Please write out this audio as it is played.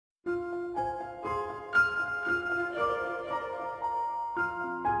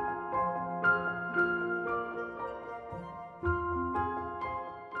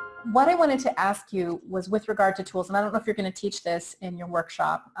what I wanted to ask you was with regard to tools, and I don't know if you're going to teach this in your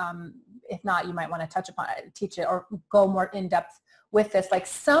workshop. If not, you might want to touch upon it, teach it, or go more in depth with this. Like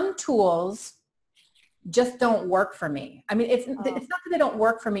some tools just don't work for me. I mean, it's not that they don't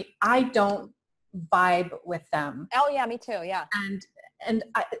work for me. I don't vibe with them. Oh yeah, me too. Yeah. And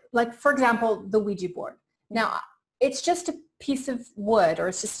I, like, for example, the Ouija board. Now, it's just a piece of wood, or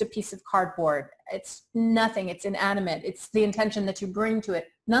it's just a piece of cardboard. It's nothing. It's inanimate. It's the intention that you bring to it.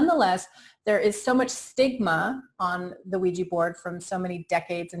 Nonetheless, there is so much stigma on the Ouija board from so many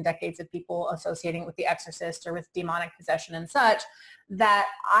decades and decades of people associating it with The Exorcist or with demonic possession and such, that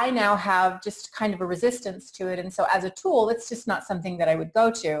I now have just kind of a resistance to it. And so as a tool, it's just not something that I would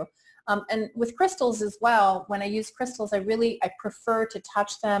go to. And with crystals as well, when I use crystals, I prefer to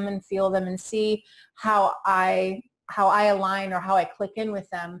touch them and feel them and see how I align or how I click in with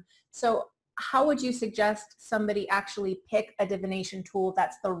them. So how would you suggest somebody actually pick a divination tool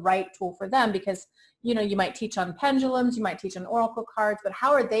that's the right tool for them? Because, you know, you might teach on pendulums, you might teach on oracle cards, but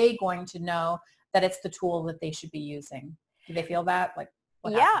how are they going to know that it's the tool that they should be using? Do they feel that? Like,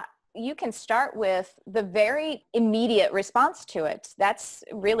 what happens? You can start with the very immediate response to it. That's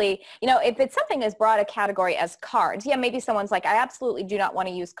really, you know, if it's something as broad a category as cards, yeah, maybe someone's like, I absolutely do not want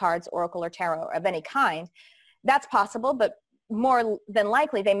to use cards, oracle, or tarot of any kind. That's possible, but more than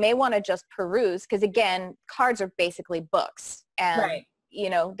likely they may want to just peruse, because again, cards are basically books. And you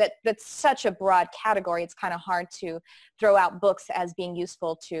know, that's such a broad category. It's kind of hard to throw out books as being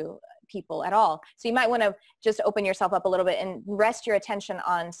useful to people at all. So you might want to just open yourself up a little bit and rest your attention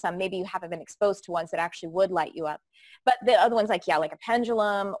on some, maybe you haven't been exposed to ones that actually would light you up. But the other ones, like, like a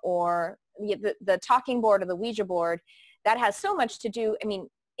pendulum or the talking board or the Ouija board, that has so much to do. I mean,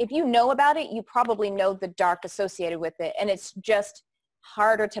 if you know about it, you probably know the dark associated with it, and it's just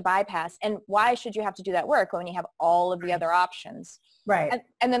harder to bypass. And why should you have to do that work when you have all of the other options? Right.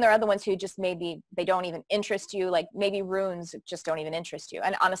 And then there are other ones who just maybe they don't even interest you, like maybe runes just don't even interest you.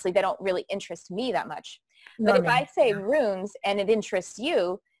 And honestly, they don't really interest me that much. But if I say runes and it interests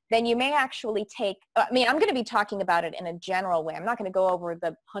you, then you may actually take, I mean, I'm going to be talking about it in a general way. I'm not going to go over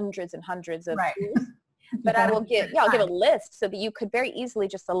the hundreds and hundreds of tools. But I will give, I'll give a list so that you could very easily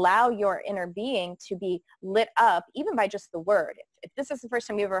just allow your inner being to be lit up, even by just the word. If this is the first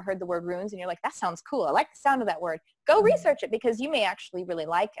time you ever heard the word runes and you're like, that sounds cool, I like the sound of that word, go research it, because you may actually really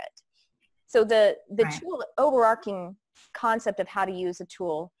like it. So the tool, overarching concept of how to use a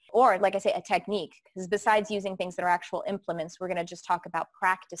tool, or like I say, a technique, because besides using things that are actual implements, we're going to just talk about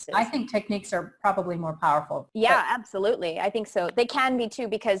practices. I think techniques are probably more powerful. Yeah, absolutely. I think so. They can be too,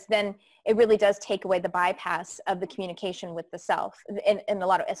 because then it really does take away the bypass of the communication with the self in a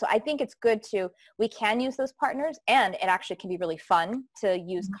lot of, so I think it's good we can use those partners, and it actually can be really fun to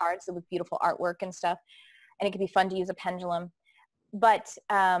use cards with beautiful artwork and stuff. And it can be fun to use a pendulum. But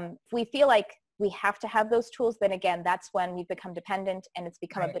if we feel like we have to have those tools, then again, that's when we become dependent and it's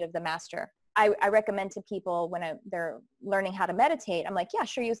become a bit of the master. I recommend to people when they're learning how to meditate, I'm like, yeah,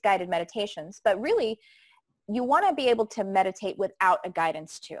 sure, use guided meditations. But really, you want to be able to meditate without a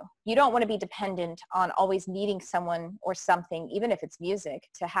guidance too. You don't want to be dependent on always needing someone or something, even if it's music,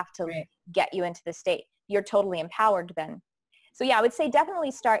 to have to get you into the state. You're totally empowered then. So yeah, I would say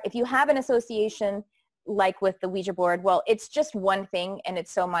definitely start, if you have an association like with the Ouija board, well, it's just one thing and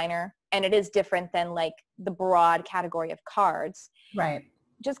it's so minor, and it is different than like the broad category of cards. Right.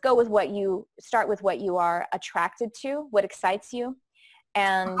 Just go with start with what you are attracted to, what excites you,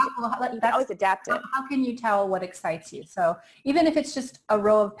 and you can always adapt it. How can you tell what excites you? So even if it's just a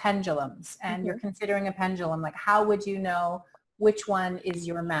row of pendulums and you're considering a pendulum, like how would you know which one is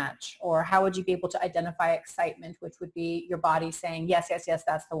your match? Or how would you be able to identify excitement, which would be your body saying, yes, yes, yes,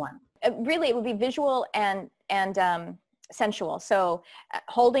 that's the one? Really, it would be visual and sensual. So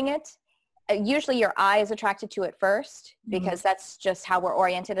holding it, usually your eye is attracted to it first, because that's just how we're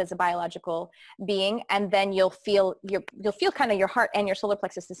oriented as a biological being. And then you'll feel kind of your heart and your solar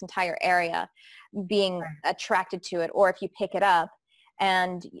plexus, this entire area, being attracted to it. Or if you pick it up,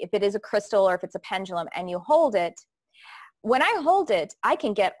 and if it is a crystal or if it's a pendulum and you hold it, when I hold it, I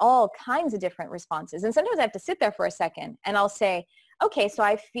can get all kinds of different responses. And sometimes I have to sit there for a second and I'll say, okay, so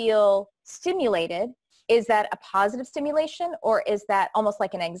I feel stimulated. Is that a positive stimulation, or is that almost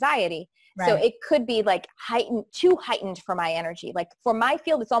like an anxiety? Right. So it could be like too heightened for my energy. Like for my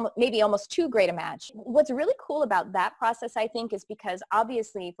field, it's maybe almost too great a match. What's really cool about that process, I think, is because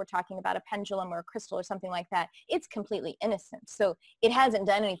obviously if we're talking about a pendulum or a crystal or something like that, it's completely innocent. So it hasn't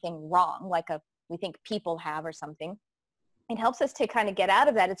done anything wrong like we think people have or something. It helps us to kind of get out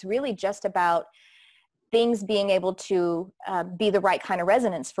of that. It's really just about things being able to be the right kind of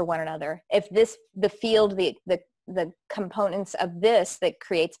resonance for one another. If the field, the the components of this that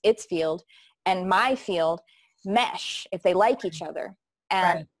creates its field and my field mesh if they like each other.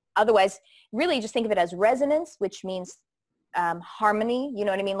 And otherwise, really just think of it as resonance, which means harmony, you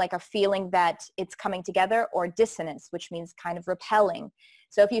know what I mean? Like a feeling that it's coming together, or dissonance, which means kind of repelling.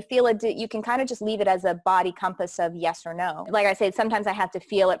 So if you feel it, you can kind of just leave it as a body compass of yes or no. Like I say, sometimes I have to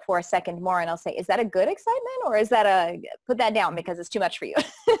feel it for a second more, and I'll say, is that a good excitement, or is that put that down because it's too much for you?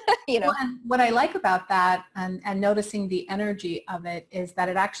 You know? Well, and what I like about that and noticing the energy of it is that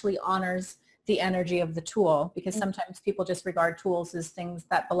it actually honors the energy of the tool, because sometimes people just regard tools as things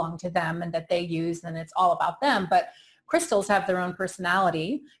that belong to them and that they use, and it's all about them. But crystals have their own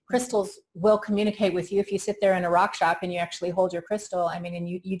personality. Crystals will communicate with you. If you sit there in a rock shop and you actually hold your crystal, I mean, and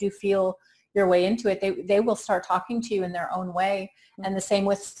you do feel your way into it, they will start talking to you in their own way. And the same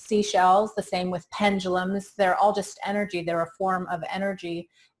with seashells, the same with pendulums. They're all just energy. They're a form of energy.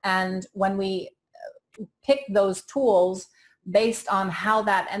 And when we pick those tools based on how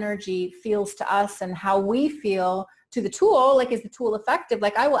that energy feels to us and how we feel to the tool, like, is the tool effective?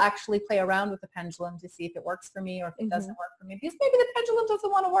 Like, I will actually play around with the pendulum to see if it works for me or if it doesn't work for me, because maybe the pendulum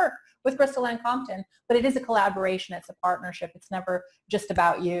doesn't want to work with Crystal and Compton. But it is a collaboration. It's a partnership. It's never just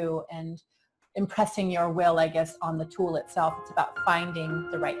about you and impressing your will, I guess, on the tool itself. It's about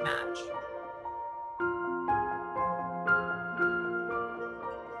finding the right match.